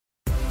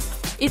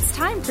It's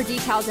time for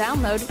Decal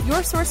Download,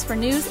 your source for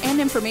news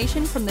and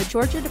information from the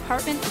Georgia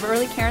Department of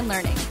Early Care and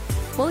Learning.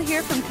 We'll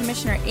hear from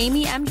Commissioner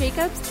Amy M.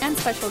 Jacobs and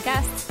special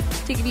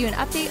guests to give you an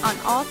update on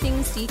all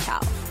things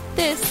Decal.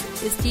 This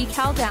is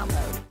Decal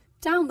Download.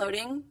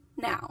 Downloading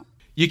now.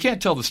 You can't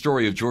tell the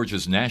story of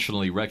Georgia's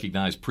nationally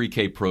recognized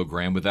pre-K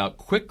program without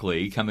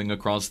quickly coming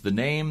across the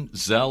name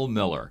Zell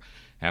Miller.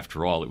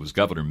 After all, it was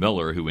Governor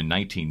Miller who in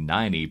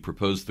 1990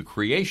 proposed the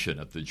creation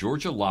of the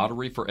Georgia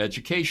Lottery for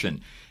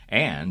Education,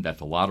 and that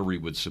the lottery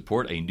would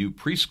support a new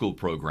preschool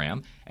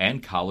program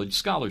and college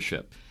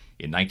scholarship.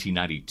 In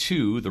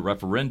 1992, the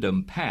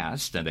referendum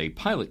passed, and a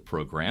pilot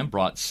program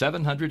brought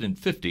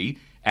 750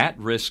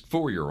 at-risk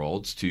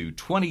 4-year-olds to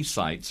 20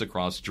 sites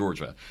across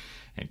Georgia.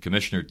 And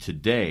Commissioner,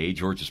 today,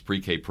 Georgia's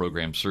pre-K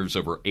program serves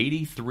over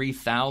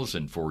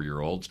 83,000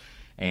 4-year-olds,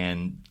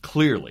 and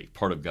clearly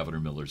part of Governor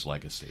Miller's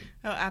legacy.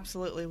 Oh,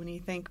 absolutely. When you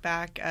think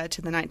back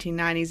to the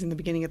 1990s and the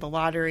beginning of the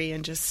lottery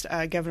and just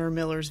Governor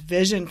Miller's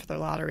vision for the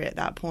lottery at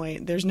that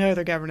point, there's no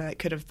other governor that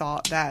could have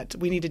thought that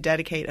we need to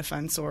dedicate a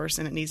fund source,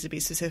 and it needs to be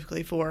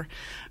specifically for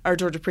our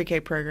Georgia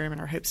Pre-K program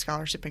and our Hope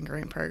Scholarship and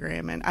Grant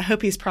program. And I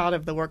hope he's proud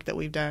of the work that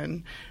we've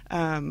done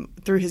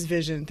through his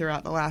vision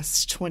throughout the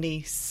last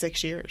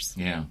 26 years.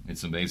 Yeah,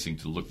 it's amazing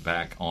to look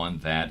back on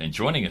that. And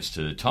joining us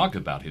to talk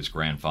about his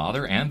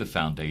grandfather and the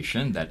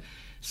foundation that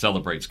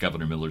celebrates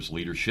Governor Miller's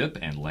leadership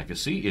and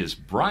legacy is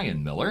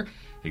Brian Miller,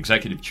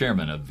 Executive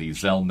Chairman of the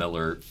Zell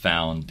Miller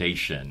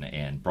Foundation.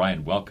 And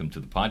Brian, welcome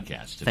to the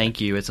podcast today. Thank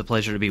you. It's a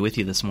pleasure to be with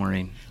you this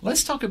morning.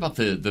 Let's talk about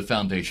the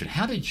foundation.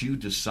 How did you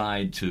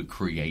decide to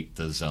create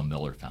the Zell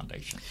Miller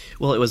Foundation?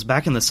 Well, it was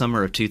back in the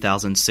summer of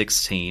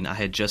 2016. I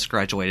had just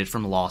graduated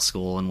from law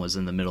school and was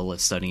in the middle of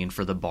studying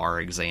for the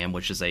bar exam,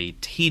 which is a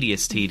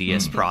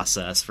tedious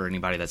process for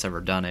anybody that's ever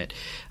done it.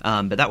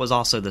 But that was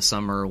also the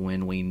summer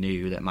when we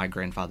knew that my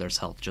grandfather's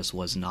health just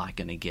was not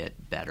going to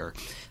get better.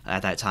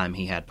 At that time,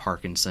 he had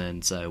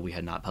Parkinson's. We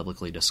had not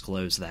publicly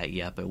disclosed that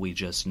yet, but we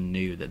just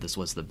knew that this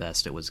was the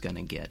best it was going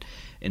to get.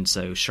 And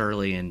so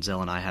Shirley and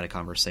Zell and I had a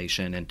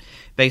conversation, and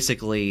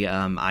basically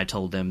I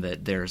told them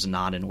that there's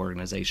not an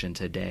organization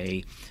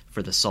today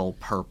for the sole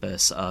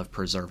purpose of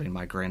preserving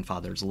my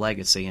grandfather's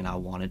legacy, and I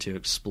wanted to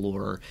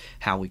explore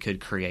how we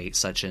could create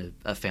such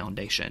a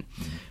foundation.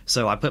 Mm-hmm.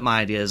 So I put my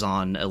ideas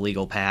on a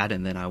legal pad,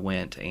 and then I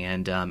went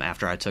and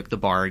after I took the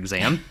bar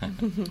exam,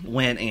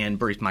 went and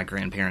briefed my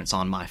grandparents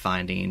on my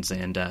findings,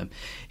 and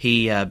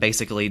he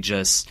basically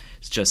just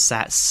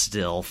sat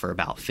still for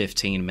about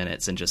 15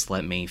 minutes and just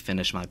let me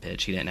finish my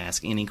pitch. He didn't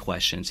ask any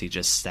questions. He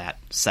just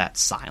sat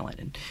silent.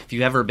 And if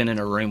you've ever been in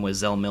a room with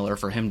Zell Miller,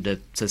 for him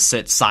to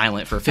sit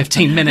silent for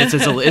 15 minutes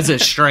is a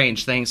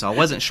strange thing. So I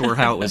wasn't sure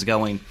how it was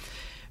going.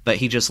 But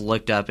he just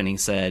looked up and he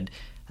said,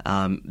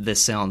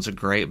 this sounds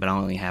great, but I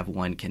only have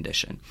one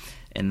condition.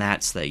 And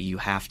that's that you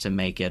have to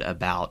make it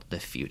about the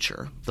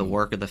future. The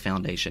work of the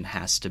foundation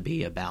has to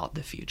be about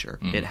the future.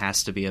 It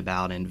has to be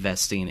about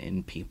investing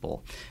in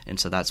people. And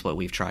so that's what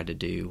we've tried to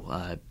do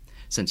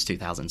since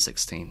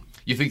 2016.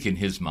 You think in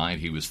his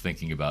mind he was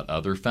thinking about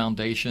other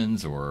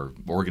foundations or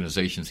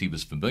organizations he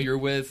was familiar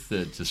with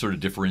to sort of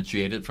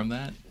differentiate it from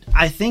that?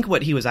 I think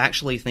what he was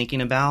actually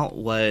thinking about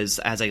was,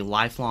 as a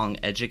lifelong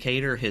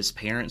educator, his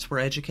parents were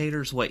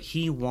educators. What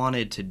he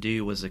wanted to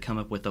do was to come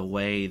up with a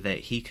way that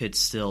he could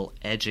still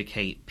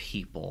educate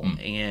people.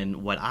 And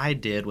what I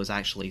did was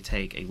actually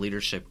take a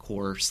leadership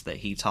course that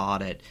he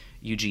taught at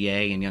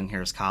UGA and Young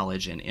Harris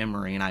College in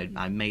Emory, and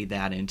I made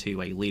that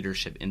into a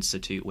leadership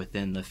institute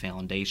within the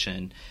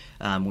foundation.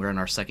 We're in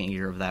our second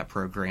year of that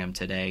program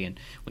today, and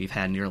we've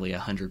had nearly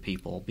 100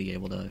 people be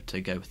able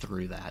to go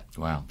through that.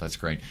 Wow, that's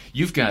great.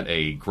 You've got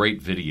a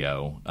great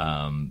video,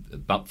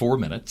 about 4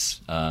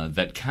 minutes,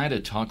 that kind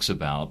of talks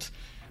about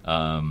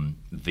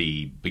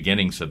the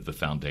beginnings of the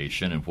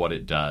foundation and what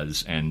it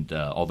does. And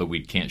although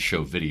we can't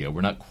show video,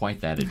 we're not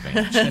quite that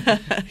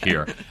advanced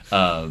here.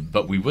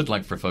 But we would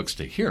like for folks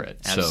to hear it.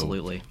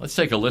 Absolutely. So let's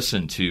take a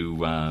listen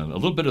to a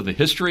little bit of the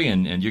history,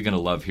 and you're going to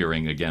love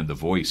hearing, again, the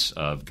voice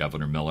of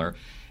Governor Miller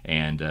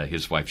and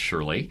his wife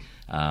Shirley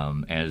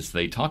as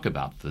they talk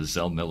about the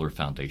Zell Miller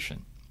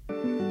Foundation.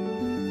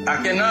 I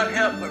cannot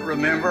help but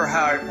remember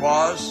how it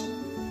was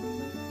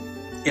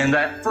in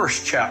that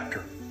first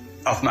chapter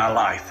of my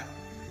life.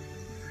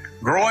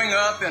 Growing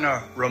up in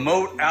a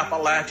remote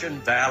Appalachian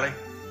valley,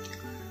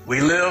 we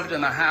lived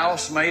in a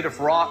house made of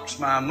rocks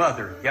my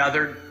mother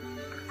gathered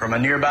from a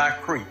nearby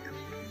creek,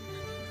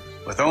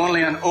 with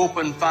only an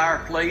open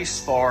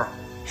fireplace for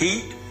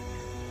heat,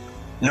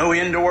 no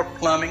indoor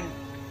plumbing,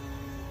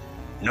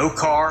 no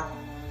car,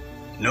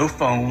 no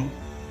phone,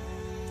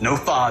 no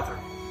father.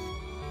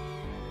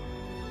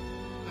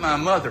 My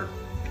mother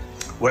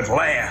would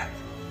laugh,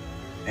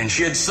 and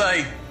she'd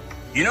say,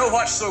 "You know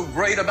what's so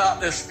great about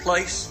this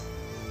place?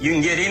 You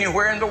can get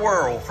anywhere in the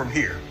world from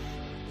here."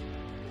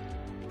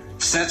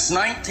 Since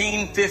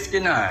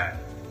 1959,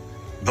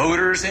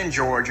 voters in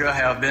Georgia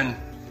have been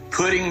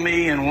putting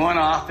me in one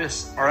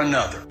office or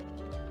another.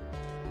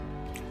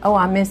 Oh,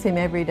 I miss him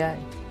every day.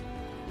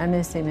 I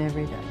miss him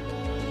every day.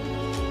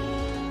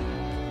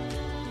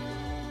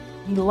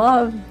 He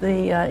loved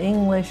the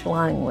English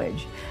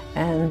language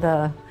and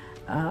the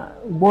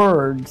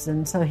words,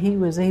 and so he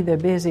was either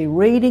busy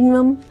reading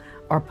them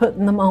or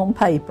putting them on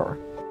paper.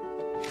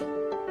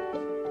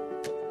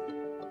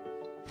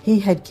 He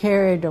had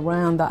carried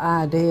around the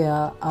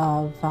idea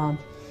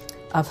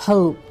of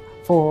hope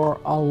for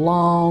a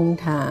long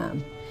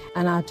time.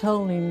 And I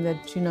told him that,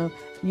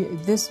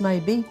 this may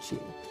beat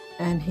you.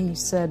 And he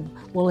said,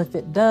 well, if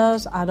it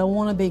does, I don't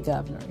want to be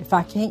governor. If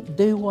I can't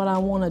do what I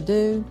want to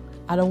do,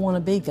 I don't want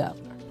to be governor.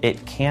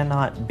 It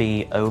cannot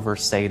be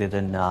overstated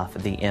enough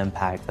the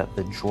impact that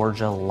the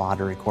Georgia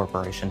Lottery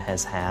Corporation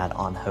has had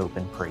on hope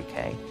in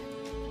pre-K.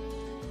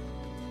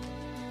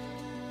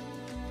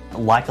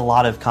 Like a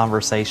lot of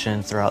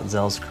conversations throughout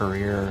Zell's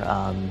career,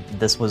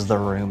 this was the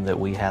room that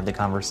we had the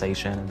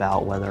conversation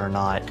about whether or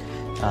not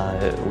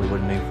we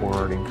would move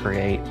forward and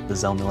create the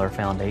Zell Miller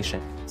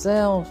Foundation.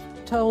 Zell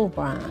told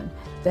Brian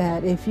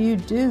that if you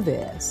do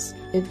this,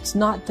 it's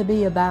not to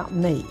be about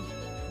me.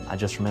 I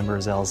just remember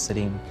Zell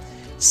sitting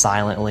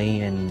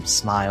silently and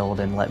smiled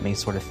and let me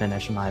sort of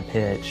finish my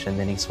pitch, and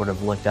then he sort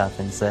of looked up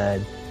and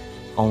said,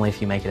 only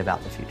if you make it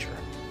about the future.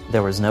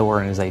 There was no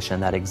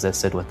organization that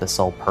existed with the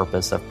sole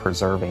purpose of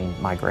preserving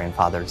my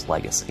grandfather's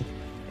legacy.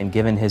 And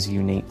given his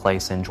unique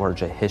place in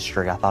Georgia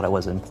history, I thought it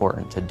was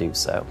important to do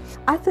so.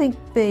 I think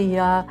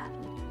the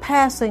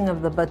passing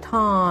of the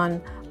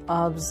baton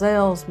of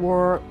Zell's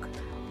work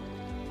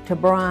to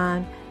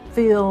Brian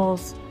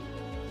feels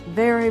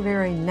very,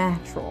 very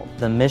natural.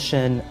 The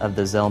mission of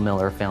the Zell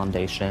Miller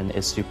Foundation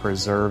is to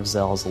preserve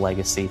Zell's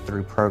legacy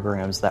through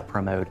programs that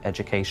promote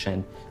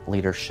education,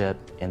 leadership,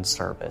 and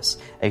service.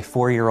 A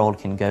 4-year-old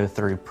can go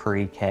through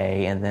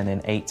pre-K, and then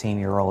an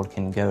 18-year-old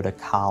can go to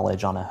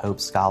college on a Hope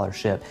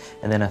Scholarship,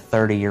 and then a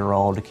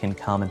 30-year-old can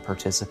come and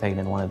participate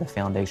in one of the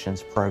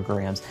Foundation's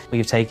programs.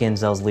 We've taken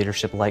Zell's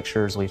leadership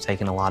lectures, we've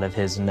taken a lot of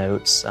his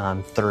notes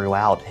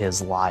throughout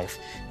his life,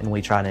 and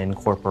we try to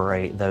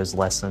incorporate those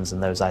lessons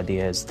and those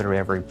ideas through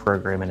every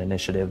program and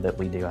initiative that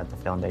we do at the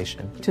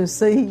Foundation. To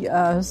see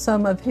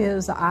some of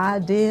his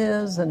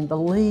ideas and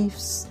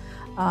beliefs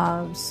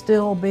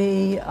still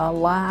be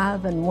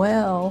alive and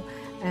well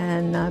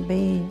and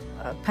be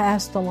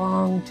passed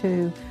along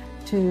to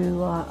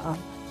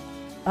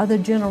other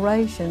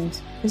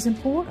generations is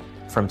important.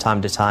 From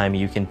time to time,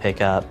 you can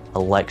pick up a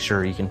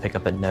lecture, you can pick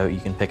up a note, you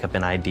can pick up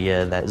an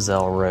idea that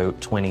Zell wrote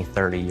 20,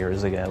 30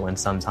 years ago, and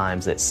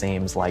sometimes it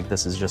seems like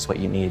this is just what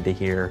you needed to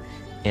hear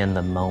in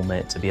the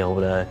moment to be able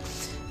to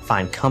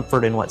find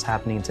comfort in what's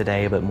happening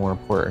today, but more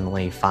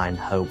importantly, find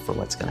hope for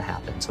what's going to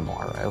happen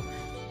tomorrow.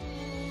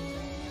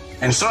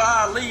 And so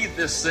I leave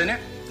this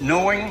Senate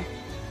knowing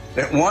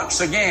that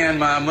once again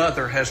my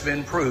mother has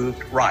been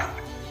proved right.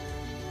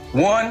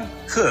 One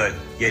could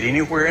get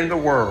anywhere in the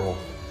world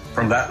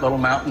from that little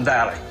mountain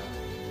valley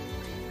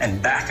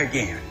and back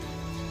again.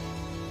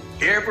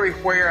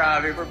 Everywhere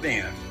I've ever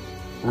been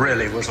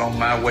really was on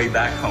my way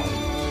back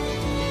home.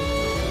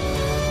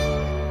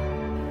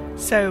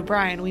 So,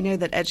 Brian, we know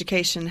that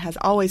education has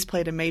always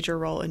played a major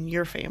role in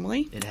your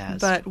family. It has.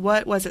 But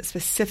what was it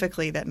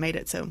specifically that made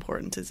it so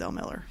important to Zell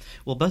Miller?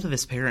 Well, both of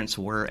his parents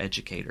were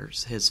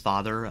educators. His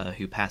father,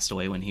 who passed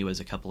away when he was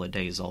a couple of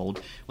days old,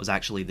 was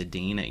actually the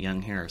dean at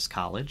Young Harris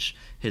College.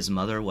 His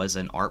mother was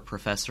an art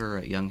professor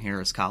at Young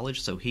Harris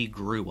College, so he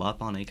grew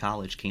up on a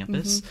college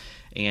campus. Mm-hmm.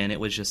 And it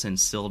was just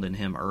instilled in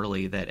him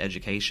early that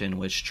education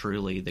was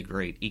truly the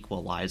great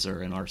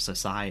equalizer in our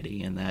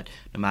society, and that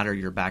no matter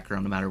your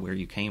background, no matter where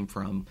you came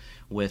from,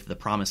 with the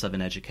promise of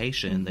an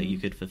education, mm-hmm. that you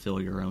could fulfill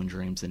your own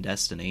dreams and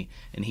destiny.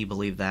 And he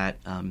believed that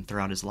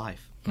throughout his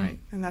life. Right.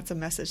 And that's a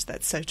message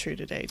that's so true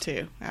today,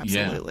 too.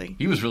 Absolutely. Yeah.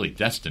 He was really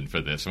destined for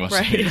this,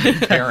 wasn't he? His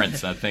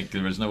parents, I think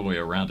there was no way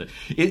around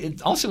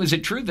it. Also, is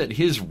it true that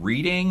his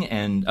reading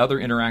and other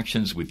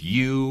interactions with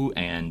you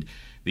and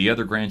the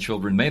other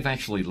grandchildren may have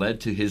actually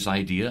led to his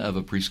idea of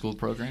a preschool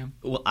program?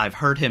 Well, I've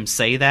heard him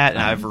say that,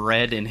 and I've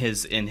read in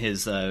his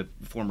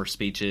former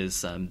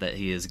speeches that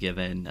he has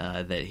given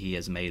that he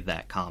has made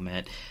that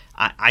comment.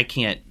 I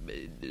can't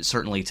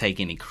certainly take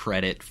any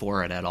credit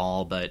for it at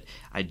all, but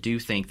I do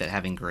think that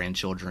having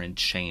grandchildren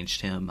changed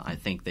him. I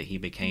think that he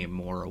became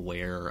more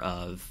aware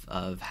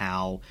of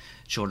how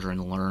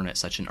children learn at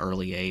such an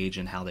early age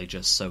and how they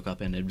just soak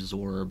up and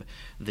absorb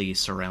the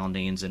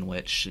surroundings in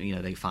which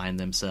they find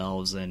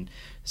themselves. And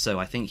so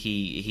I think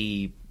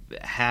he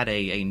had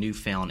a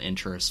newfound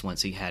interest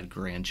once he had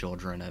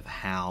grandchildren of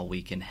how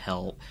we can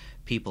help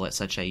people at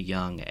such a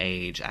young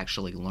age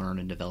actually learn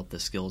and develop the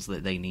skills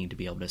that they need to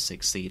be able to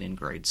succeed in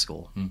grade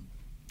school.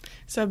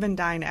 So I've been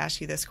dying to ask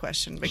you this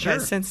question because Sure.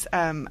 since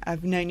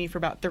I've known you for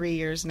about 3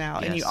 years now,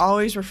 Yes. and you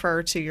always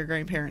refer to your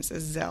grandparents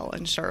as Zell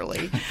and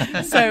Shirley.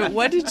 So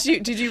what did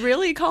you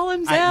really call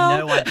him Zell?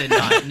 No, I did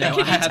not. No,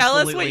 Can you I tell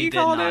us what absolutely you did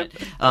called not.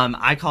 him?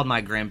 I called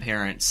my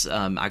grandparents,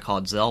 I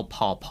called Zell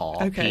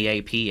Pawpaw, Okay.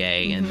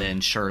 P-A-P-A, Mm-hmm. and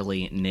then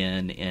Shirley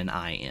Nin,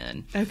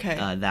 N-I-N.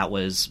 Okay. That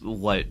was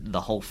what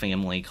the whole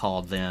family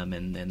called them,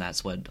 and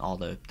that's what all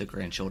the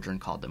grandchildren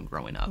called them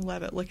growing I up.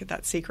 love it. Look at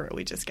that secret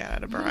we just got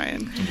out of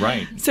Brian.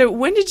 Right. So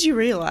when did you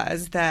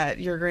realize that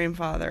your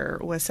grandfather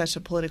was such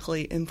a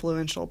politically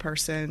influential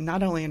person,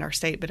 not only in our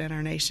state but in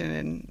our nation?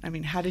 And I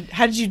mean, how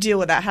did you deal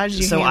with that? How did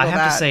you handle that? So I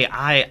have to say,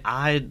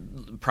 I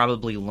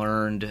probably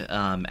learned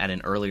at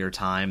an earlier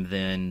time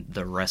than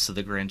the rest of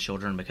the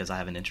grandchildren, because I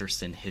have an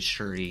interest in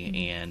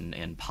history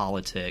and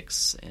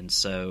politics, and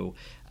so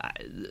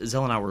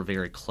Zell and I were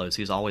very close.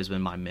 He's always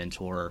been my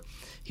mentor.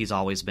 He's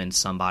always been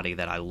somebody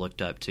that I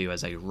looked up to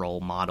as a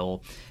role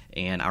model.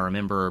 And I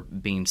remember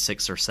being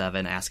 6 or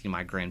 7 asking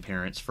my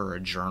grandparents for a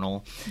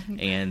journal.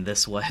 And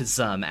this was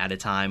at a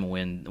time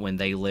when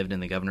they lived in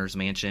the governor's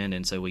mansion.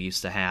 And so we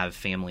used to have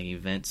family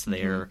events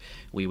there.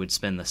 We would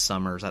spend the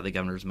summers at the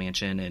governor's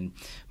mansion. And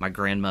my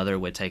grandmother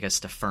would take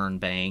us to Fern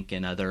Bank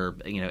and other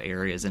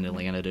areas in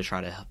Atlanta to try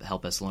to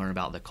help us learn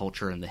about the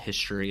culture and the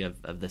history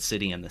of the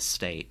city and the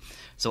state.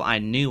 So I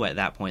knew at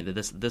that point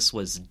that this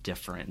was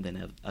different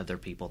than other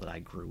people that I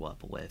grew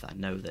up with. I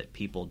know that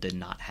people did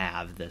not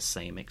have this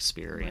same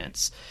experience.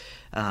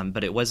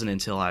 But it wasn't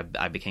until I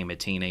became a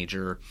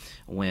teenager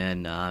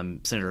when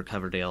Senator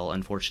Coverdale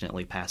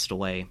unfortunately passed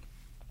away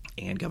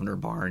and Governor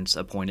Barnes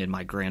appointed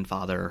my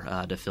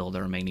grandfather to fill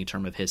the remaining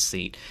term of his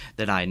seat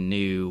that I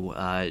knew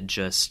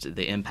just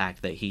the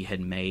impact that he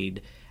had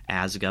made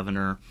as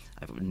governor.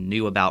 I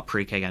knew about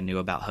pre-K, I knew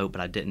about Hope,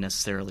 but I didn't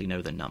necessarily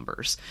know the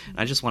numbers. And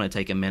I just want to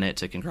take a minute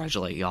to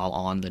congratulate y'all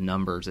on the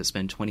numbers. It's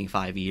been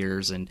 25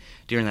 years, and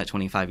during that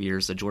 25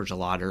 years, the Georgia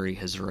Lottery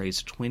has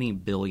raised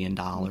 $20 billion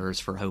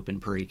for Hope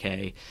and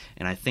pre-K.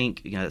 And I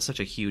think that's such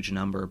a huge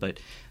number, but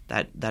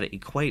that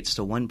equates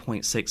to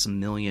 1.6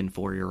 million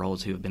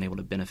 4-year-olds who have been able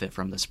to benefit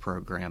from this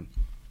program.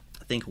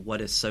 I think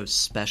what is so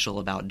special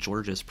about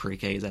Georgia's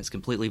pre-K is that it's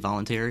completely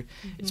voluntary.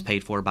 It's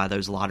paid for by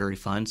those lottery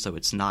funds, so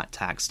it's not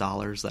tax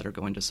dollars that are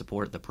going to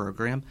support the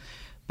program.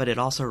 But it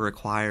also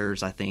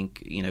requires, I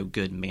think,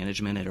 good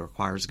management. It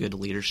requires good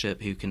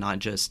leadership who cannot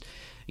just,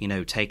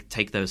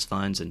 take those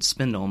funds and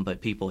spend them, but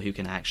people who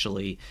can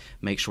actually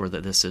make sure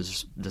that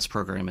this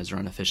program is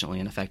run efficiently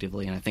and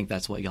effectively. And I think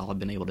that's what y'all have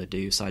been able to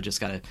do. So I just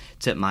got to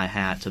tip my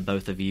hat to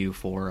both of you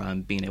for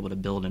being able to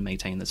build and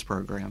maintain this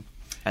program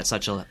at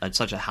such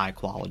a high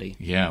quality.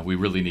 Yeah, we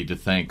really need to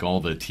thank all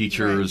the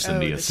teachers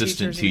and the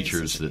assistant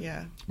teachers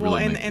that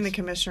and the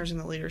commissioners and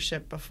the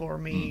leadership before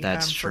me.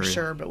 That's for true.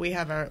 sure. But we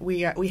have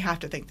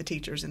to thank the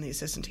teachers and the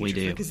assistant teachers.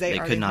 We do. Because they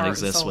could not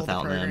exist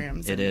without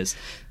them. It is.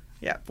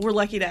 Yeah, we're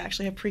lucky to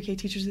actually have pre-K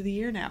Teachers of the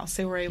Year now,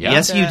 so we're able.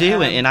 Yes, to, you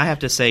do, and I have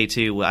to say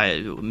too. I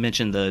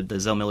mentioned the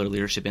Zell Miller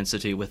Leadership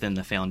Institute within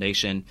the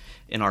foundation.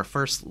 In our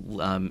first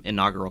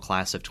inaugural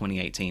class of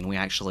 2018, we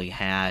actually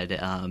had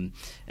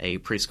a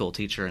preschool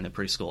teacher and a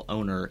preschool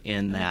owner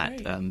in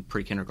that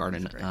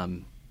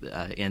pre-kindergarten.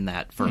 In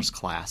that first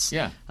class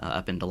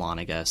up in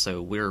Dahlonega.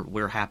 So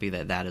we're happy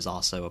that is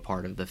also a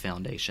part of the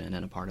foundation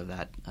and a part of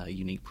that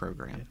unique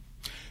program.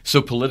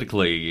 So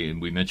politically,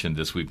 and we mentioned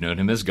this, we've known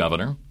him as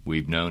governor,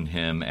 we've known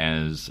him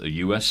as a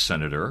U.S.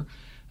 senator,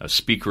 a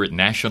speaker at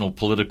national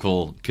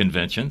political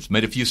conventions,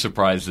 made a few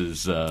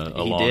surprises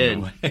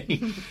along the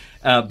way.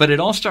 But it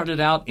all started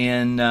out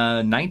in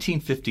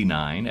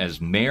 1959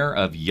 as mayor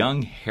of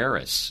Young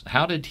Harris.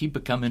 How did he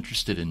become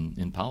interested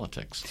in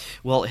politics?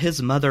 Well,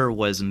 his mother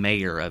was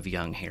mayor of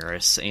Young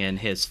Harris, and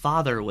his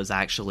father was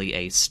actually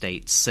a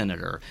state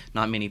senator.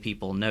 Not many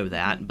people know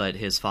that, but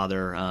his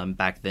father,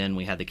 back then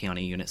we had the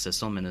county unit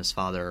system, and his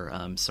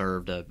father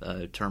served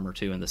a term or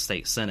two in the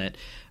state senate.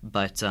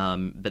 But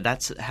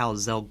that's how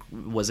Zell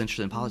was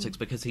interested in politics,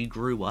 because he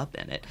grew up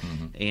in it.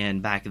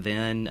 And back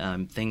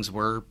then, things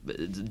were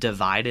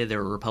divided.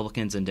 There were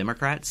Republicans and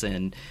Democrats,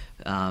 and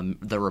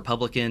the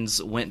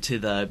Republicans went to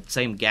the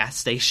same gas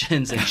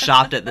stations and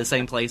shopped at the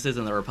same places,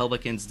 and the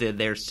Republicans did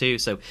theirs too.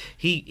 So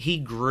he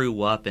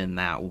grew up in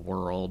that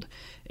world.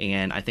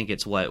 And I think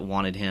it's what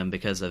wanted him,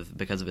 because of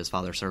his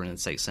father serving in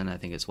the state senate. I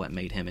think it's what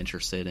made him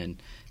interested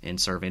in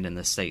serving in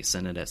the state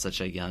senate at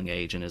such a young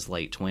age, in his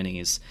late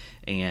 20s.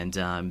 And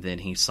then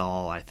he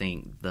saw, I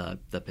think, the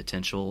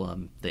potential,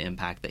 the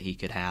impact that he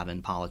could have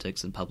in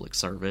politics and public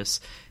service.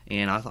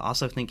 And I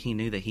also think he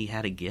knew that he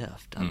had a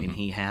gift. I mean,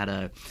 he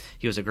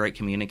was a great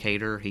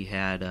communicator. He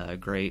had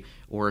great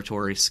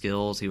oratory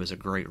skills. He was a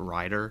great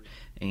writer.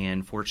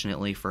 And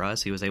fortunately for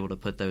us, he was able to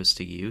put those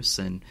to use.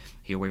 And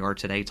here we are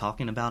today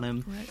talking about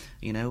him,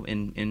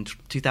 in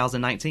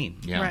 2019.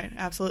 Yeah. Right,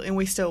 absolutely. And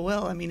we still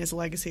will. I mean, his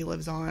legacy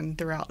lives on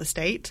throughout the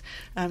state.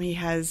 He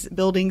has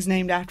buildings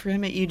named after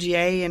him at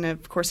UGA and,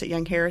 of course, at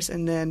Young Harris.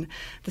 And then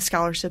the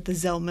scholarship, the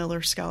Zell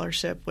Miller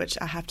Scholarship, which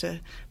I have to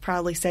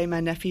proudly say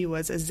my nephew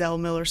was a Zell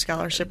Miller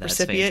Scholarship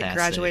recipient, fantastic.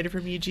 Graduated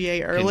from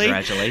UGA early.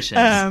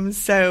 Congratulations.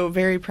 So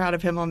very proud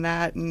of him on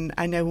that. And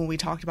I know when we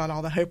talked about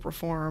all the Hope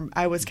reform,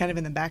 I was kind of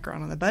in the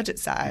background on the budget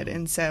side.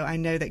 And so I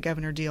know that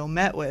Governor Deal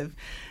met with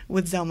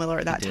Zell Miller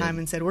at that time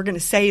and said, we're going to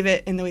save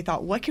it. And then we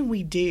thought, what can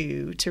we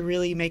do to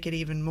really make it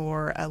even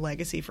more a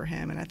legacy for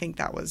him? And I think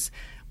that was,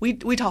 we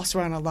tossed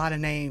around a lot of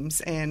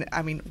names. And,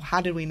 I mean,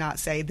 how did we not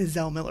say the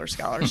Zell Miller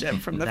Scholarship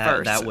from the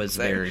first? That was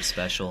very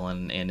special,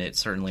 and it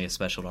certainly is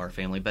special to our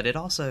family. But it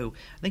also,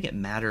 I think it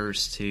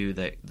matters, too,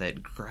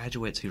 that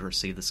graduates who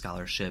receive the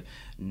scholarship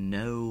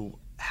know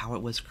how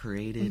it was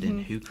created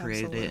and who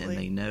created it, and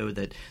they know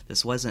that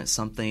this wasn't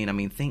something. I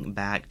mean, think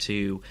back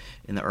to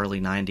in the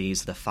early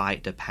 90s, the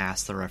fight to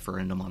pass the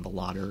referendum on the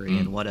lottery,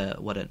 and what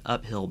an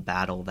uphill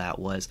battle that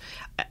was.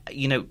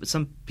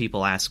 Some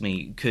people ask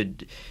me,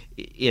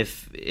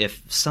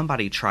 if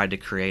somebody tried to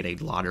create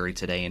a lottery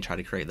today and try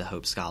to create the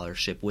Hope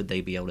Scholarship, would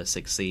they be able to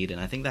succeed?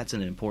 And I think that's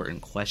an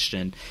important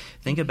question.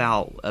 Think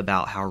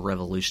about how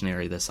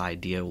revolutionary this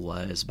idea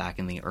was back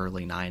in the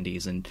early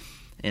 90s,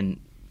 and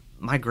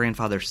my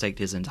grandfather staked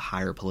his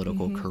entire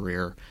political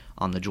career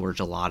on the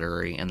Georgia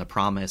lottery and the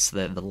promise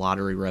that the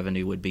lottery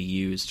revenue would be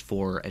used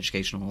for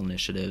educational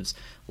initiatives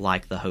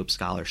like the Hope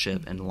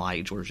Scholarship and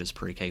like Georgia's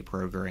pre-K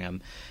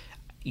program.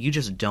 You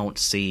just don't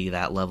see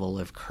that level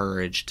of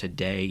courage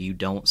today. You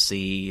don't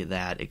see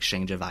that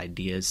exchange of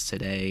ideas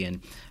today,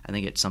 and I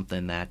think it's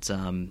something that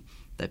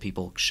that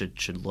people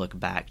should look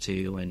back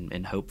to,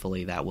 and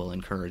hopefully that will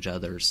encourage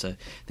others to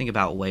think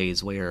about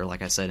ways where,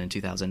 like I said, in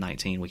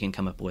 2019, we can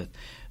come up with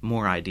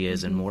more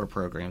ideas and more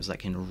programs that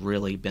can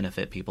really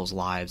benefit people's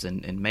lives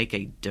and make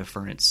a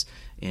difference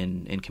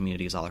in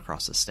communities all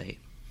across the state.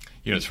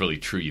 It's really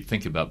true. You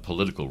think about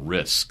political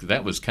risk.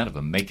 That was kind of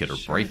a make it or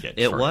break it.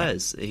 It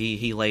was.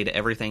 He laid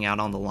everything out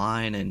on the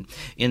line, and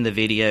in the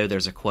video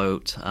there's a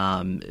quote.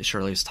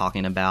 Shirley was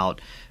talking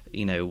about,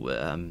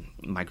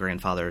 my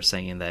grandfather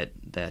saying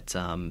that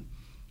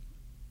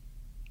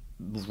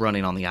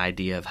running on the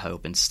idea of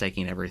hope and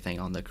staking everything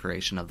on the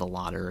creation of the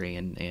lottery,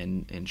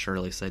 and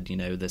Shirley said,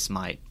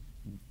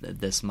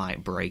 this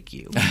might break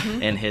you.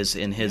 And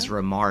his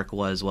remark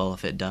was, well,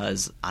 if it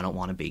does, I don't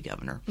want to be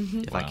governor.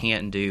 If I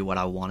can't do what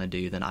I want to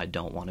do, then I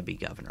don't want to be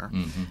governor.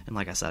 And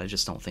like I said, I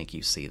just don't think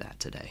you see that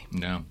today.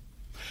 No.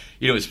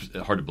 It's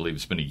hard to believe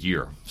it's been a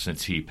year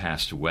since he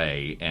passed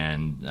away,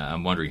 and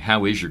I'm wondering,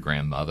 how is your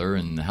grandmother,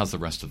 and how's the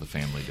rest of the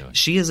family doing?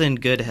 She is in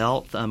good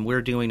health.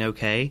 We're doing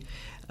okay.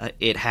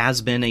 It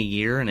has been a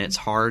year, and it's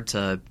hard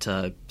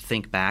to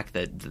think back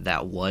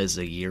that was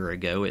a year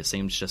ago. It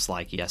seems just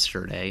like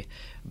yesterday.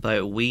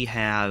 But we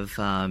have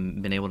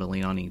been able to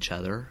lean on each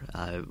other.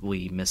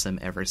 We miss him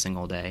every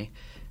single day.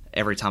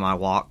 Every time I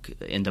walk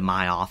into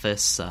my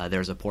office,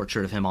 there's a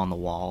portrait of him on the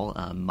wall.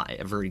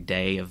 Every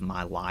day of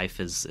my life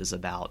is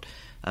about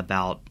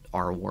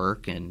our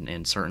work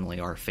and certainly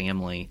our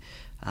family.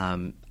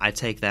 I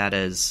take that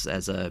as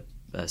a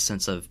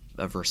sense of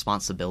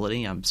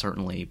responsibility. I'm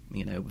certainly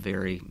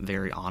very,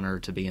 very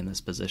honored to be in this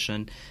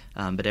position.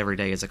 But every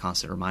day is a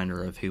constant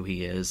reminder of who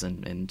he is,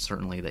 and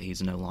certainly that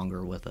he's no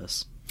longer with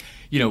us.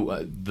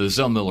 The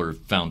Zell Miller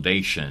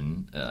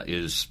Foundation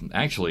is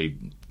actually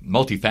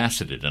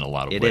multifaceted in a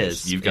lot of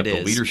ways. You've got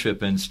the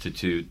Leadership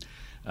Institute,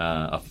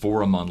 a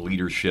forum on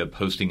leadership,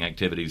 hosting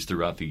activities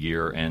throughout the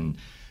year and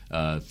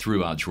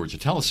throughout Georgia.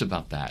 Tell us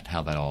about that,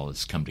 how that all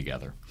has come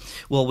together.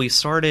 Well, we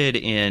started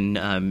in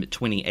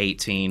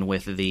 2018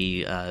 with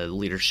the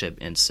Leadership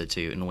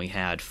Institute, and we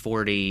had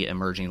 40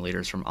 emerging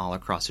leaders from all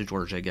across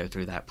Georgia go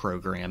through that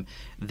program.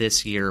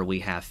 This year, we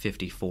have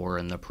 54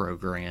 in the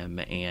program,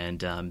 and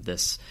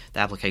the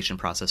application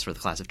process for the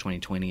class of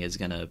 2020 is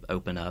going to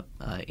open up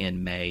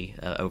in May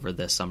over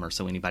this summer.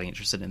 So anybody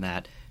interested in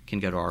that can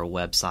go to our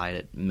website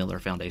at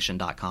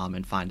millerfoundation.com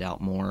and find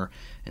out more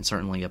and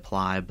certainly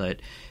apply.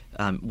 But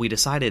we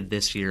decided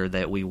this year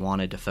that we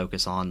wanted to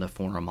focus on the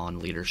Forum on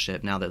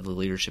Leadership. Now that the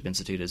Leadership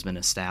Institute has been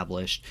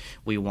established,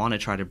 we want to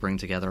try to bring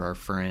together our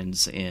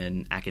friends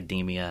in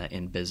academia,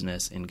 in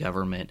business, in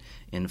government,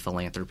 in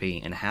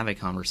philanthropy, and have a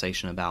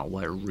conversation about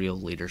what real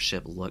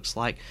leadership looks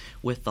like,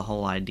 with the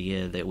whole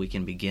idea that we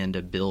can begin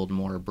to build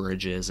more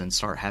bridges and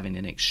start having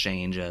an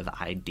exchange of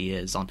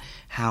ideas on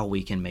how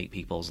we can make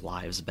people's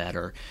lives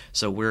better.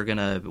 So we're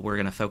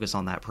gonna focus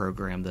on that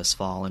program this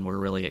fall, and we're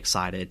really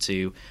excited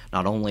to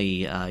not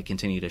only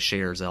continue to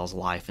share Zell's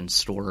life and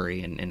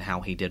story and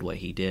how he did what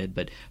he did,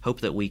 but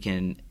hope that we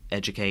can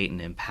educate and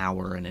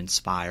empower and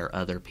inspire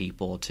other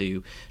people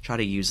to try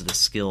to use the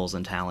skills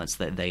and talents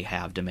that they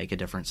have to make a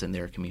difference in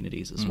their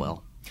communities as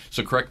well.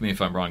 So correct me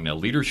if I'm wrong. Now,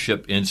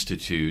 Leadership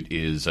Institute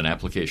is an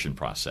application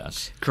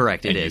process.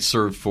 Correct, it is. And you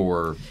serve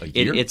for a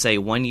year? It's a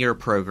one-year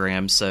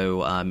program,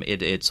 so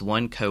it's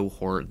one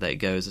cohort that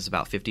goes, it's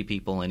about 50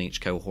 people in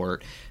each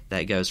cohort,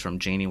 that goes from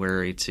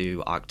January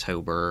to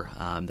October.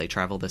 They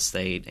travel the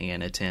state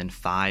and attend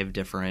 5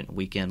 different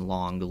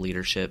weekend-long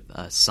leadership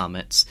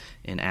summits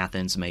in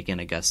Athens, Macon,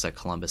 Augusta,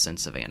 Columbus, and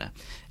Savannah.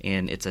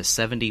 And it's a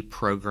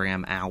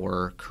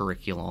 70-program-hour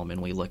curriculum,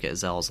 and we look at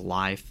Zell's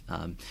life.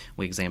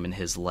 We examine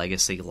his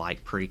legacy,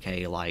 like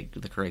pre-K, like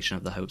the creation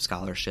of the Hope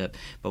Scholarship,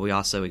 but we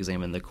also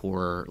examine the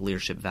core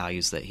leadership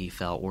values that he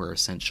felt were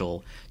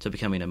essential to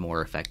becoming a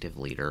more effective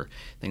leader,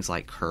 things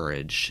like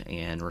courage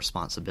and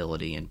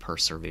responsibility and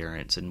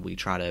perseverance. And we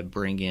try to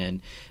bring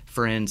in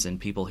friends and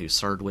people who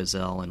served with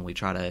Zell, and we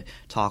try to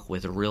talk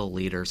with real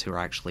leaders who are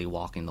actually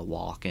walking the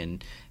walk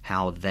and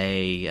how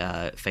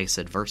they face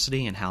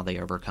adversity and how they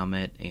overcome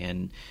it.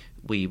 And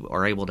we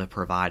are able to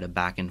provide a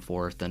back and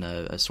forth and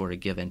a sort of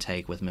give and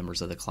take with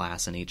members of the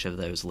class and each of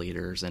those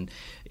leaders. And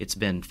it's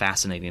been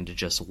fascinating to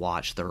just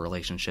watch the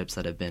relationships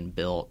that have been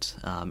built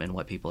and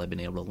what people have been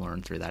able to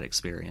learn through that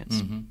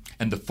experience. Mm-hmm.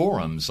 And the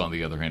forums, on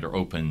the other hand, are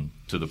open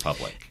to the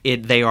public.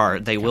 They are.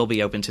 They will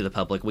be open to the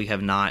public. We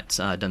have not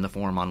done the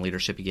forum on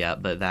leadership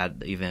yet, but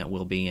that event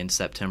will be in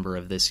September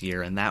of this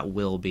year, and that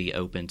will be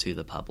open to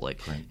the public.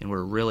 Great. And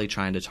we're really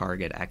trying to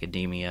target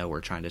academia.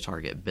 We're trying to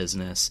target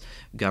business,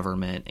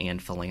 government,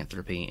 and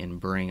philanthropy, and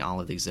bring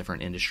all of these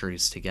different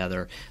industries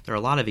together. There are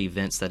a lot of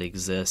events that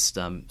exist,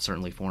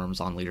 certainly forums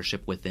on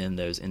leadership within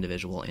those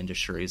individual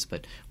industries,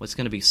 but what's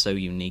going to be so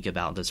unique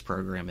about this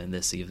program and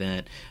this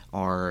event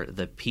are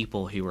the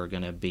people who are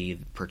going to be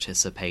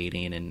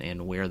participating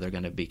and where they're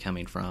going to be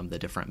coming from, the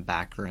different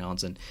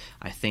backgrounds. And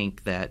I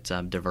think that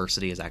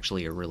diversity is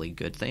actually a really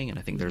good thing, and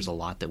I think there's a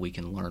lot that we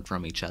can learn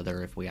from each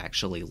other if we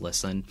actually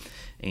listen.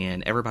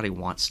 And everybody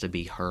wants to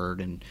be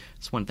heard, and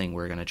it's one thing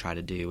we're going to try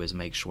to do is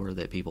make sure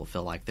that people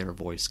feel like their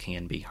voice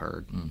can be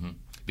heard. Mm-hmm.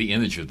 The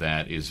image of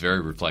that is very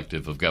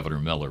reflective of Governor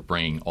Miller,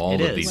 bringing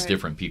all of these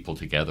different people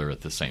together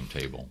at the same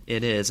table.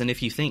 It is. And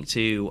if you think,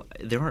 too,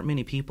 there aren't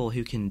many people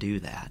who can do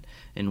that.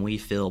 And we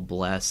feel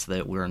blessed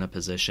that we're in a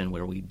position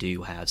where we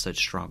do have such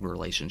strong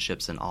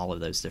relationships in all of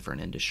those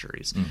different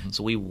industries. Mm-hmm.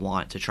 So we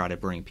want to try to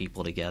bring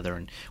people together.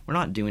 And we're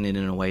not doing it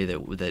in a way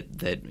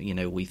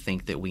that we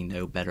think that we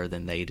know better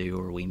than they do,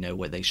 or we know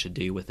what they should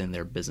do within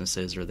their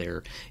businesses or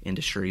their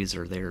industries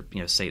or their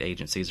state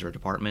agencies or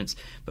departments.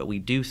 But we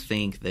do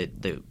think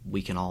that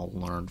we can all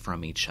learn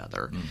from each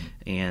other. Mm-hmm.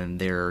 And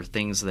there are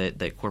things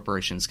that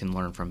corporations can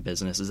learn from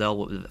businesses.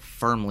 They'll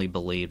firmly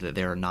believe that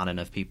there are not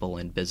enough people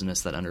in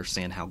business that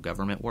understand how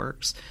government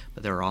works,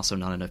 but there are also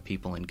not enough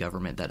people in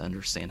government that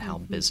understand how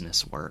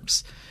business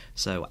works.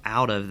 So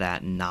out of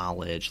that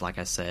knowledge, like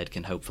I said,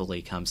 can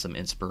hopefully come some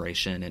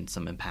inspiration and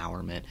some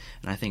empowerment.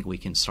 And I think we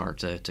can start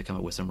to come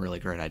up with some really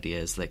great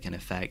ideas that can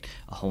affect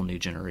a whole new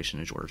generation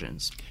of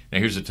Georgians. Now,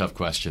 here's a tough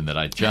question that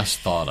I just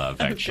thought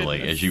of,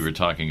 actually, as you were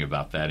talking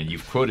about that. And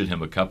you've quoted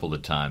him a couple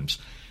of times,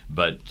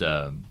 but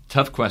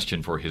tough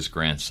question for his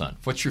grandson.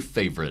 What's your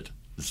favorite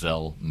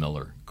Zell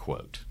Miller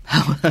quote?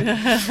 I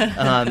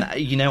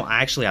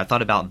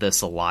thought about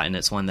this a lot, and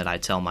it's one that I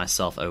tell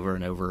myself over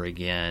and over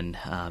again.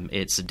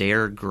 It's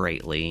dare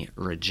greatly,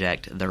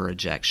 reject the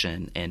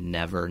rejection, and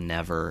never,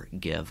 never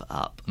give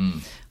up.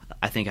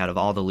 I think out of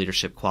all the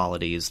leadership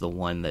qualities, the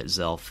one that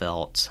Zell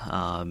felt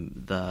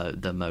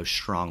the most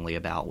strongly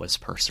about was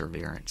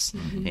perseverance.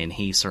 Mm-hmm. And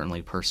he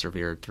certainly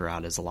persevered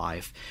throughout his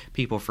life.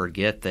 People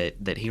forget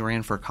that he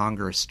ran for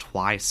Congress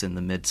twice in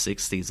the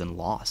mid-'60s and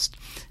lost.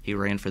 He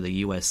ran for the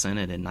U.S.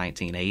 Senate in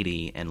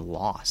 1980 and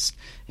lost,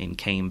 and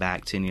came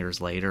back 10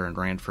 years later and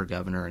ran for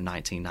governor in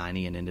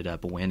 1990 and ended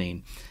up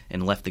winning,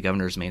 and left the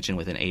governor's mansion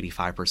with an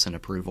 85%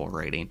 approval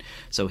rating.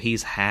 So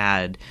he's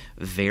had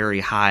very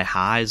high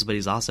highs, but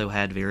he's also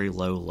had very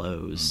low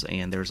lows,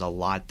 and there's a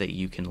lot that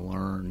you can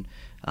learn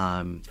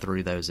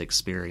through those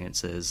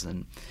experiences.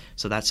 And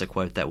so that's a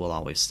quote that will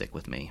always stick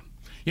with me.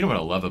 You know what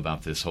I love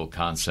about this whole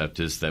concept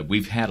is that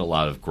we've had a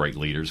lot of great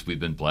leaders. We've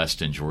been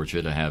blessed in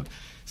Georgia to have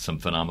some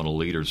phenomenal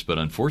leaders, but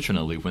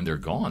unfortunately, when they're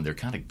gone, they're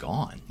kind of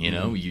gone.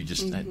 You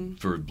just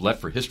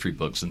left for history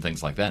books and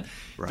things like that.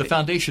 Right. The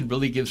foundation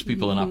really gives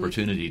people an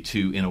opportunity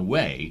to, in a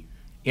way,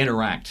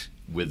 interact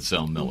with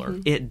Zell Miller.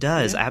 It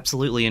does,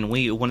 absolutely. And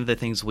one of the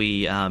things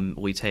we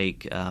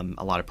take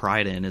a lot of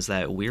pride in is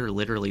that we're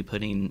literally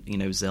putting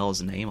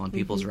Zell's name on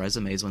people's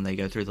resumes when they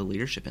go through the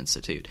Leadership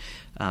Institute.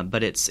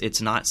 But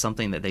it's not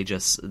something that they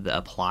just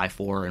apply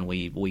for and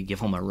we give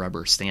them a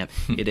rubber stamp.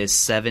 It is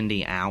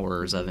 70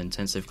 hours of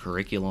intensive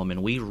curriculum,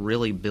 and we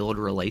really build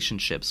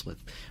relationships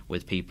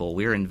with people.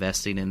 We're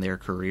investing in their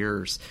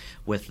careers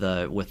with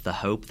the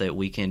hope that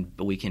we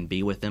can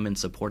be with them and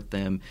support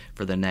them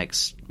for the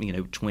next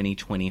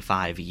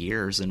 20-25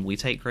 years, and we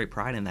take great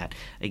pride in that.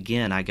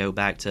 Again, I go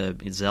back to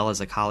Zell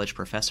as a college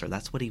professor.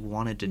 That's what he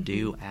wanted to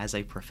do as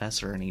a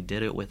professor, and he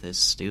did it with his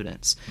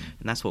students.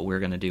 And that's what we're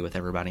going to do with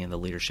everybody in the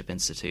Leadership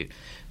Institute.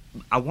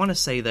 I want to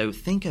say, though,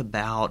 think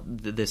about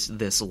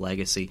this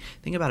legacy.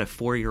 Think about a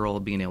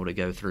 4-year-old being able to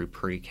go through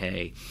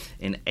pre-K,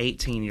 an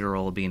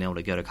 18-year-old being able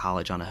to go to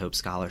college on a Hope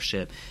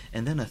Scholarship,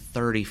 and then a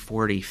 30,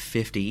 40,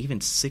 50, even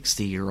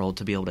 60-year-old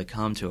to be able to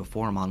come to a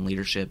forum on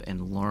leadership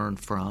and learn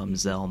from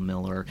Zell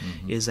Miller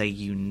is a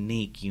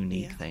unique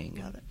thing.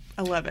 Love it.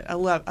 I love it.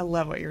 I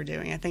love what you're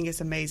doing. I think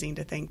it's amazing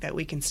to think that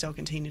we can still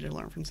continue to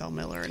learn from Zell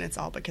Miller, and it's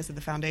all because of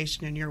the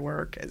foundation and your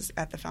work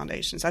at the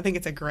foundation. So I think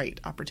it's a great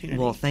opportunity.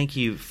 Well, thank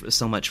you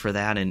so much for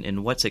that.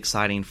 And what's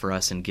exciting for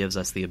us and gives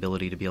us the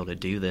ability to be able to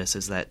do this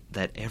is that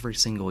every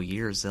single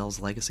year Zell's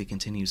legacy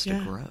continues to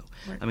grow.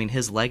 Right. I mean,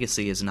 his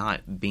legacy is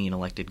not being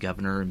elected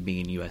governor and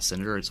being U.S.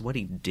 Senator. It's what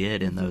he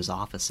did in those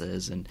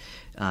offices. And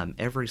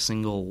every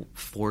single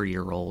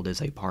 4-year-old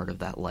is a part of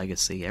that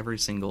legacy. Every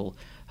single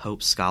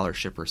Hope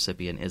Scholarship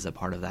recipient is a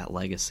part of that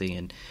legacy.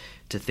 And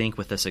to think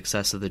with the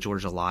success of the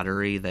Georgia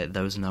Lottery that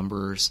those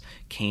numbers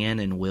can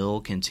and will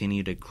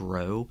continue to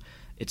grow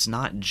it's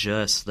not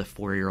just the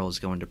 4-year-olds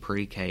going to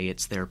pre-K,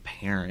 it's their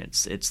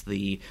parents. It's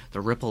the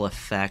ripple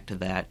effect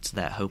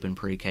that Hope and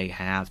Pre-K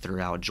have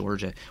throughout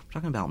Georgia. We're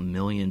talking about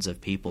millions of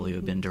people who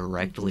have been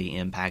directly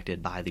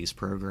impacted by these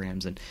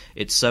programs, and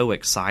it's so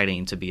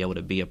exciting to be able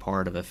to be a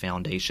part of a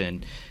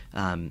foundation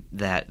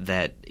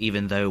that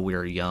even though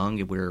we're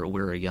young,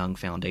 we're a young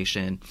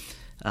foundation.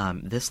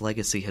 This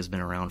legacy has been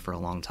around for a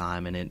long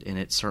time, and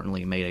it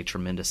certainly made a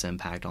tremendous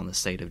impact on the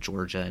state of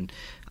Georgia. And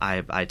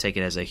I take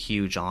it as a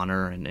huge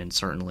honor and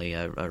certainly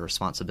a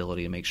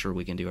responsibility to make sure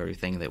we can do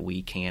everything that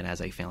we can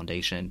as a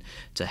foundation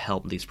to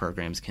help these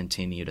programs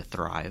continue to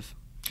thrive.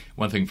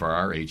 One thing for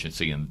our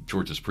agency and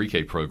Georgia's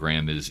Pre-K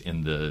program is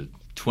in the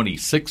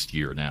 26th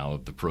year now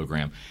of the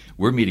program,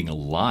 we're meeting a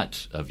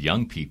lot of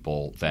young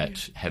people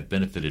that have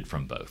benefited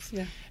from both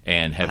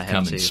and have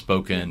come and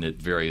spoken at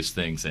various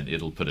things, and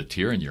it'll put a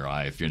tear in your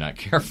eye if you're not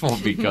careful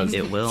because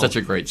it will. It's such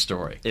a great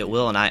story. It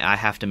will, and I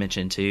have to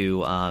mention,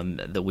 too,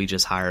 that we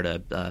just hired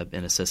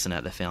an assistant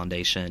at the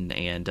foundation,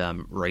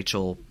 and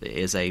Rachel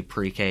is a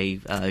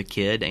Pre-K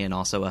kid and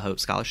also a Hope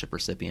Scholarship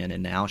recipient,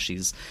 and now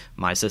she's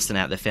my assistant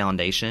at the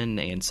foundation,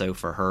 and so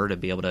for her to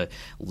be able to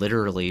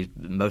literally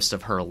most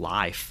of her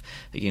life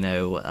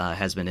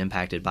has been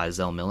impacted by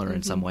Zell Miller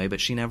in some way, but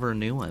she never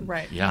knew him.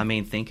 Right. Yeah. I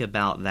mean, think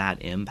about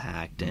that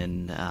impact,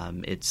 and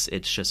it's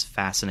just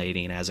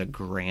fascinating as a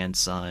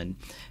grandson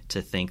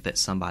to think that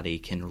somebody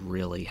can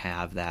really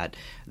have that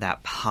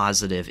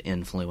positive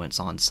influence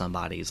on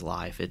somebody's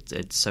life.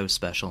 It's so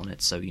special and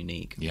it's so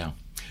unique. Yeah.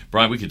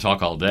 Brian, we could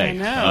talk all day. I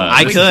know.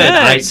 I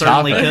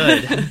certainly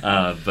could.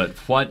 But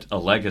what a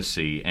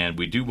legacy. And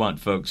we do want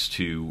folks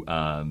to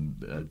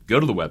go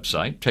to the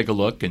website, take a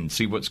look, and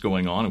see what's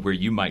going on and where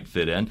you might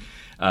fit in.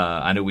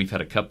 I know we've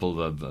had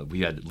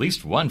we had at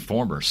least one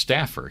former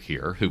staffer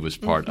here who was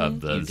part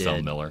of the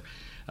Zell Miller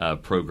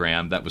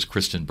program. That was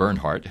Kristen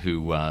Bernhardt,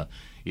 who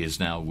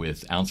is now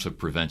with Ounce of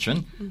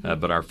Prevention,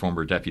 but our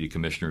former Deputy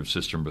Commissioner of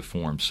System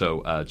Reform.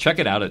 So check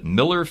it out at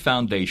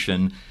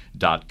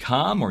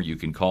millerfoundation.com, or you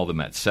can call them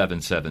at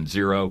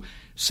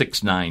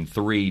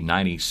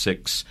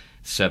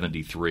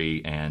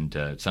 770-693-9673. And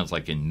it sounds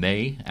like in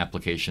May,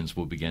 applications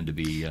will begin to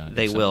be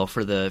They will.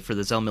 For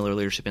the Zell Miller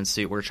Leadership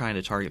Institute, we're trying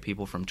to target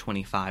people from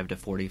 25 to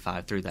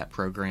 45 through that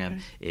program.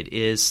 Okay. It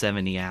is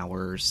 70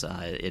 hours.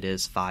 It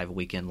is 5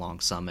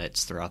 weekend-long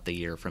summits throughout the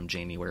year from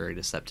January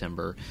to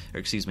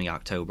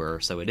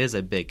October. So it is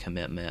a big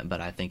commitment,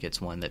 but I think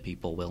it's one that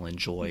people will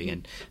enjoy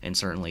and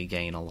certainly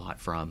gain a lot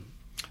from.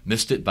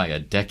 Missed it by a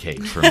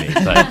decade for me,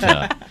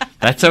 but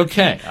that's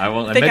okay.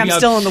 I think I'm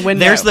still in the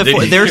window. There's the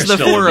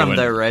forum,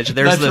 though, Reg.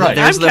 There's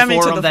the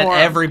forum that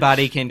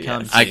everybody can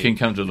come to. I can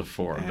come to the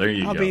forum. There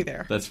you go. I'll be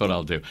there. That's what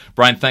I'll do.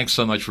 Brian, thanks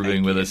so much for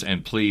being with us,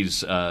 and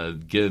please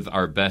give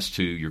our best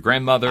to your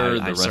grandmother,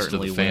 the rest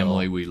of the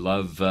family. We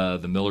love the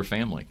Miller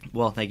family.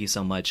 Well, thank you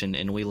so much,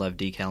 and we love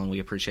Decal, and we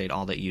appreciate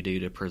all that you do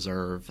to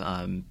preserve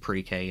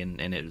Pre-K,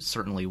 and it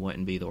certainly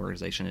wouldn't be the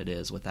organization it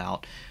is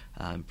without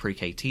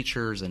Pre-K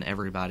teachers and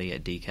everybody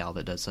at Decal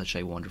that does such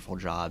a wonderful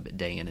job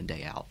day in and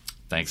day out.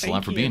 Thanks a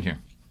lot for being here.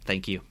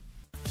 Thank you.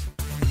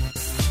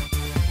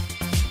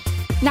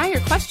 Now your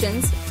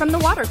questions from the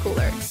water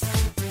cooler.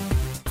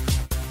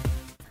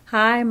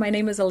 Hi, my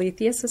name is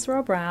Alethea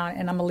Cicero Brown,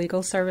 and I'm a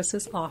legal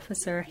services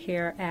officer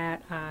here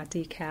at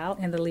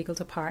Decal in the legal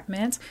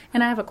department.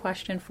 And I have a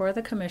question for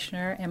the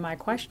commissioner, and my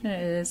question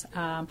is,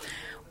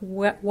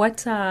 what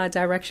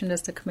direction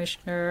does the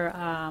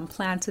commissioner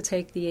plan to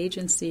take the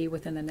agency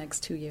within the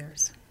next 2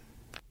 years?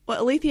 Well,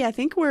 Alethea, I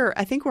think we're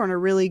on a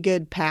really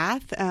good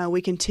path.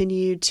 We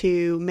continue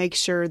to make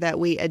sure that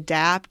we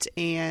adapt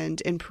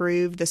and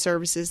improve the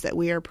services that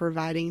we are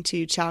providing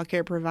to child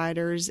care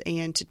providers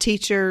and to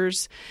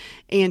teachers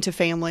and to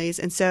families.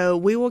 And so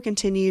we will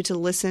continue to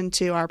listen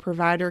to our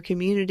provider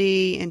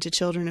community and to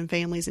children and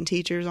families and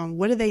teachers on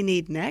what do they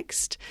need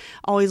next,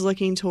 always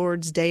looking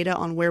towards data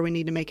on where we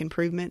need to make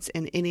improvements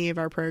in any of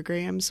our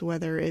programs,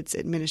 whether it's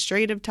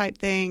administrative type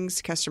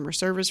things, customer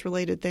service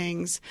related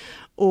things,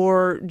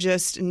 or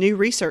just new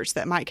research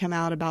that might come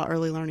out about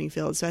early learning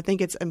fields. So I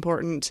think it's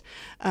important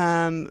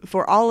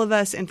for all of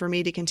us and for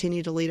me to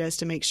continue to lead us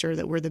to make sure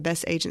that we're the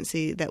best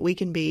agency that we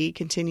can be,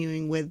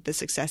 continuing with the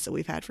success that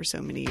we've had for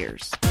so many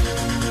years.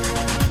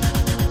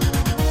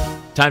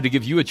 Time to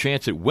give you a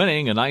chance at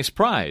winning a nice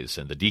prize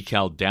in the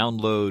Decal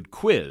Download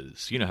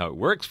Quiz. You know how it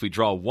works. We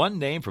draw one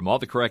name from all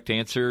the correct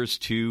answers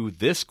to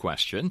this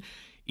question.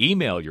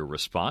 Email your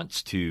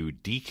response to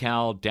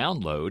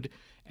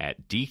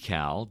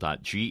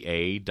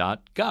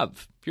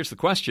decaldownload@decal.ga.gov. Here's the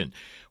question.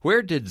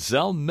 Where did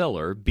Zell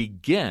Miller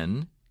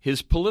begin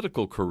his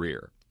political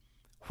career?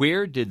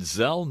 Where did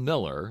Zell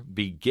Miller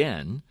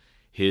begin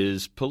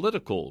his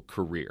political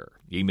career?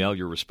 Email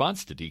your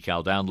response to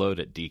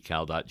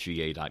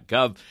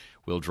decaldownload@decal.ga.gov.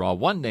 We'll draw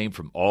one name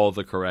from all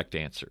the correct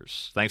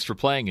answers. Thanks for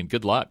playing and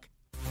good luck.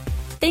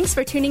 Thanks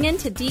for tuning in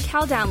to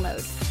Decal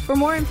Download. For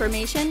more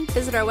information,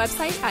 visit our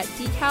website at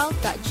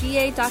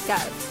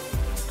decal.ga.gov.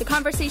 The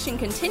conversation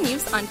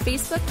continues on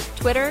Facebook,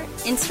 Twitter,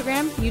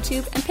 Instagram,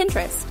 YouTube, and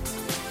Pinterest.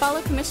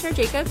 Follow Commissioner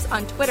Jacobs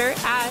on Twitter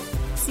at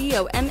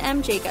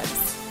COMM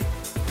Jacobs.